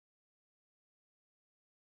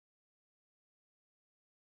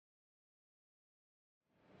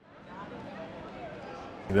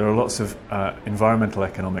There are lots of environmental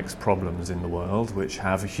economics problems in the world which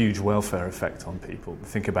have a huge welfare effect on people.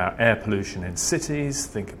 Think about air pollution in cities,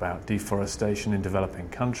 think about deforestation in developing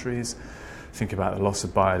countries, think about the loss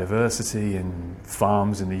of biodiversity in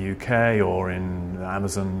farms in the UK or in the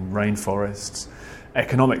Amazon rainforests.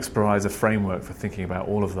 Economics provides a framework for thinking about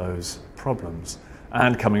all of those problems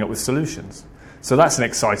and coming up with solutions. So that's an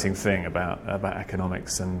exciting thing about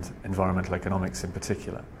economics and environmental economics in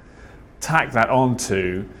particular. Tack that on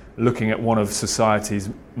to looking at one of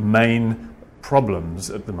society's main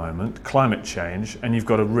problems at the moment, climate change, and you've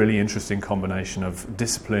got a really interesting combination of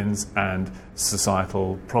disciplines and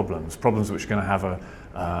societal problems which are going to have an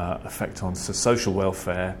effect on social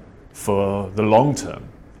welfare for the long term.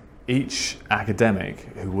 Each academic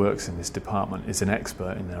who works in this department is an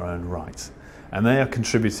expert in their own right, and they are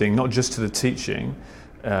contributing not just to the teaching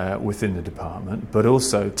within the department, but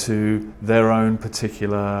also to their own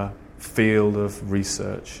particular field of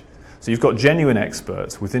research. So you've got genuine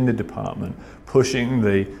experts within the department pushing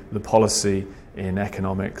the policy in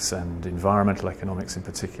economics and environmental economics in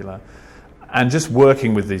particular, and just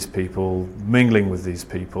working with these people, mingling with these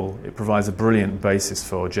people, it provides a brilliant basis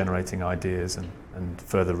for generating ideas and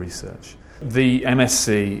further research. The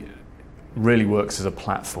MSc really works as a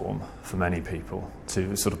platform for many people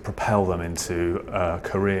to sort of propel them into a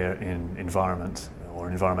career in environment or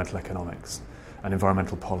environmental economics and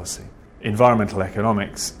environmental policy. Environmental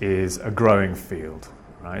economics is a growing field,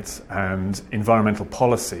 right? And environmental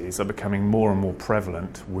policies are becoming more and more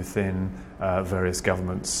prevalent within various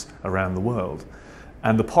governments around the world.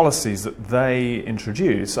 And the policies that they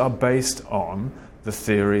introduce are based on the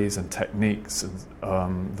theories and techniques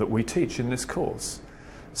that we teach in this course.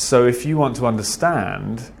 So if you want to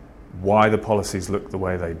understand why the policies look the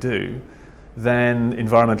way they do, then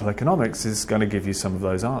environmental economics is going to give you some of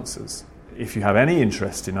those answers. If you have any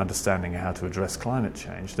interest in understanding how to address climate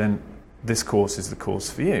change, then this course is the course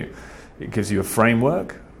for you. It gives you a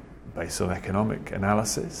framework based on economic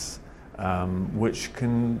analysis, which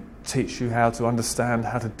can teach you how to understand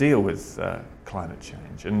how to deal with climate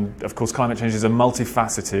change. And of course, climate change is a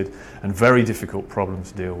multifaceted and very difficult problem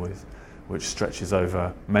to deal with, which stretches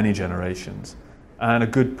over many generations. And a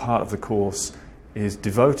good part of the course is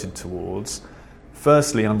devoted towards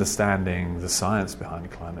firstly understanding the science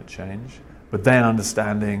behind climate change, but then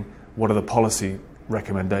understanding what are the policy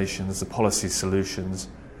recommendations, the policy solutions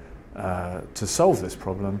to solve this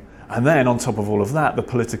problem. And then on top of all of that, the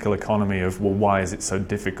political economy of, well, why is it so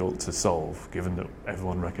difficult to solve, given that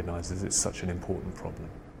everyone recognises it's such an important problem?